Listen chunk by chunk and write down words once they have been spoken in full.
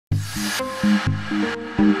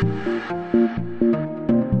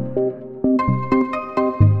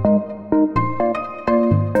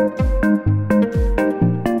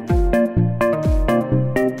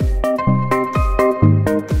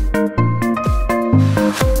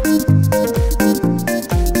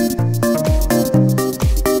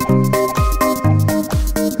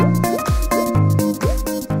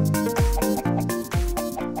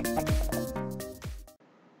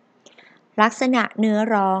ลักษณะเนื้อ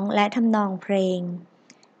ร้องและทำนองเพลง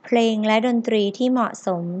และดนตรีที่เหมาะส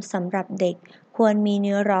มสำหรับเด็กควรมีเ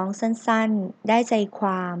นื้อร้องสั้นๆได้ใจคว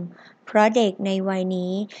ามเพราะเด็กในวัย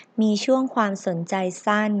นี้มีช่วงความสนใจ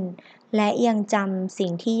สั้นและยังจำสิ่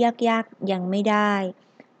งที่ยากๆยังไม่ได้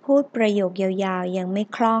พูดประโยคยาวๆยังไม่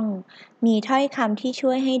คล่องมีถ้อยคำที่ช่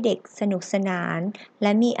วยให้เด็กสนุกสนานแล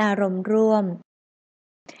ะมีอารมณ์ร่วม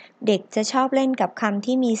เด็กจะชอบเล่นกับคำ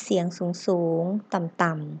ที่มีเสียงสูงๆ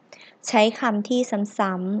ต่ำๆใช้คำที่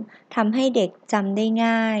ซ้ำๆทำให้เด็กจำได้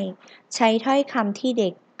ง่ายใช้ถ้อยคำที่เด็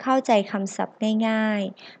กเข้าใจคำศัพท์ง่าย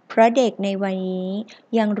ๆเพราะเด็กในวัยนี้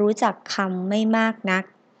ยังรู้จักคำไม่มากนัก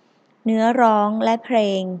เนื้อร้องและเพล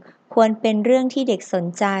งควรเป็นเรื่องที่เด็กสน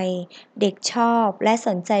ใจเด็กชอบและส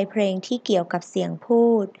นใจเพลงที่เกี่ยวกับเสียงพู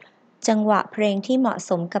ดจังหวะเพลงที่เหมาะ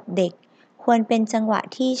สมกับเด็กควรเป็นจังหวะ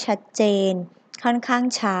ที่ชัดเจนค่อนข้าง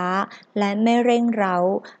ช้าและไม่เร่งเร้า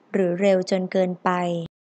หรือเร็วจนเกินไป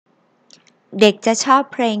เด็กจะชอบ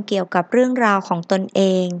เพลงเกี่ยวกับเรื่องราวของตนเอ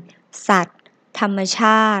งสัตว์ธรรมช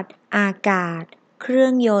าติอากาศเครื่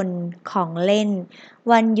องยนต์ของเล่น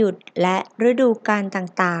วันหยุดและฤดูกาล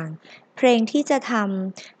ต่างๆเพลงที่จะท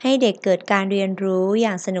ำให้เด็กเกิดการเรียนรู้อ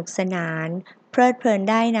ย่างสนุกสนานเพลิดเพลิน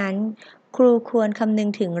ได้นั้นครูควรคำนึง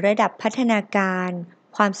ถึงระดับพัฒนาการ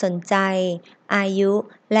ความสนใจอายุ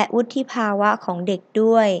และวุฒิภาวะของเด็ก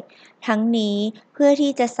ด้วยทั้งนี้เพื่อ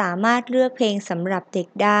ที่จะสามารถเลือกเพลงสำหรับเด็ก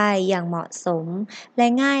ได้อย่างเหมาะสมและ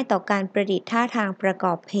ง่ายต่อการประดิษฐ์ท่าทางประก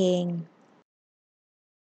อบเพลง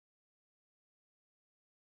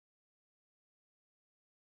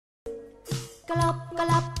กลับก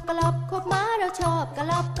ลับกลับคบม้าเราชอบก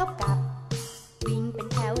ลับกับกับวิ่งเป็น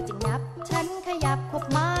แถวจึงนับฉันขยับคบ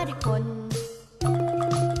ม้าด้วยคน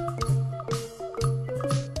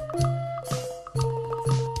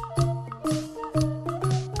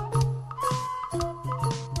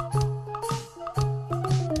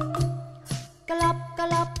กลับก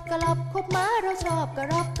ลับกลับคบม้าเราชอบกระ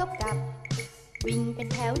รอบกับวิ่งเป็น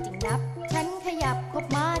แถวจึงนับฉันขยับคบ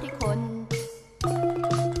ม้าด้วยคน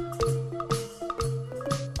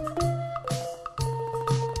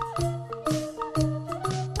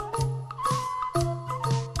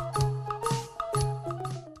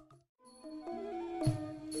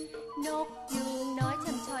นกยูงน้อย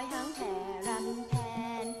ช่ำชอยหางแผ่รำแพ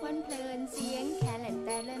นควันเพลินเสียงแคนเล่นแ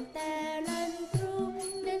ต่เล่นแต่เล่นทรู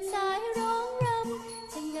เดินสายร้องร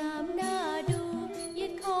ำช่างงามน่าดูยื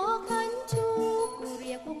ดคอขันชูกูเ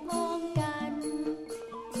รียกพวกพ้องกัน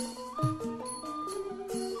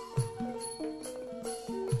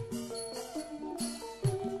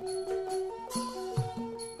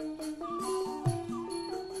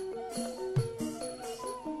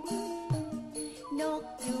นก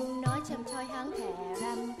ยูงน้อยช่ำชอยหางแผ่ร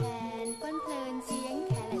ำแพนควันเพลินเสียงแ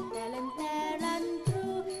ค่เล่นแต่เล่นแต่รันทรู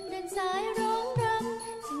เดินสายร้องร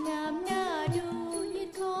ำช่างงามน่าดูยืด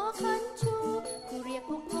คอขันชูกูเรียก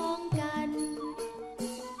พวกพ้องกัน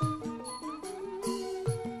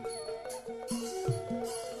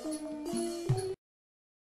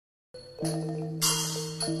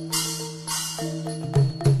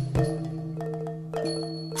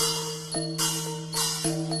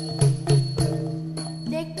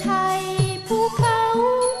เด็กไทยภูเขา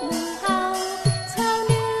เมืองเฮาชาวเ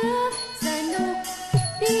หนือสนุก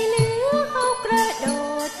ดีเหลือเฮากระโด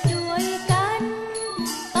ดด้วยกัน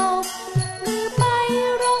ตบมือไป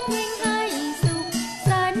ร้องเพลงให้สุข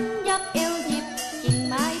สันต์ยักเอวหยิบกิ่ง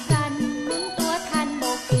ไม้กันหมุนตัวทันโบ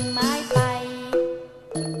กกิ่งไม้ไป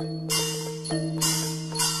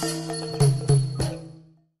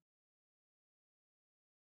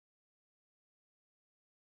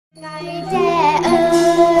ไก่แจ้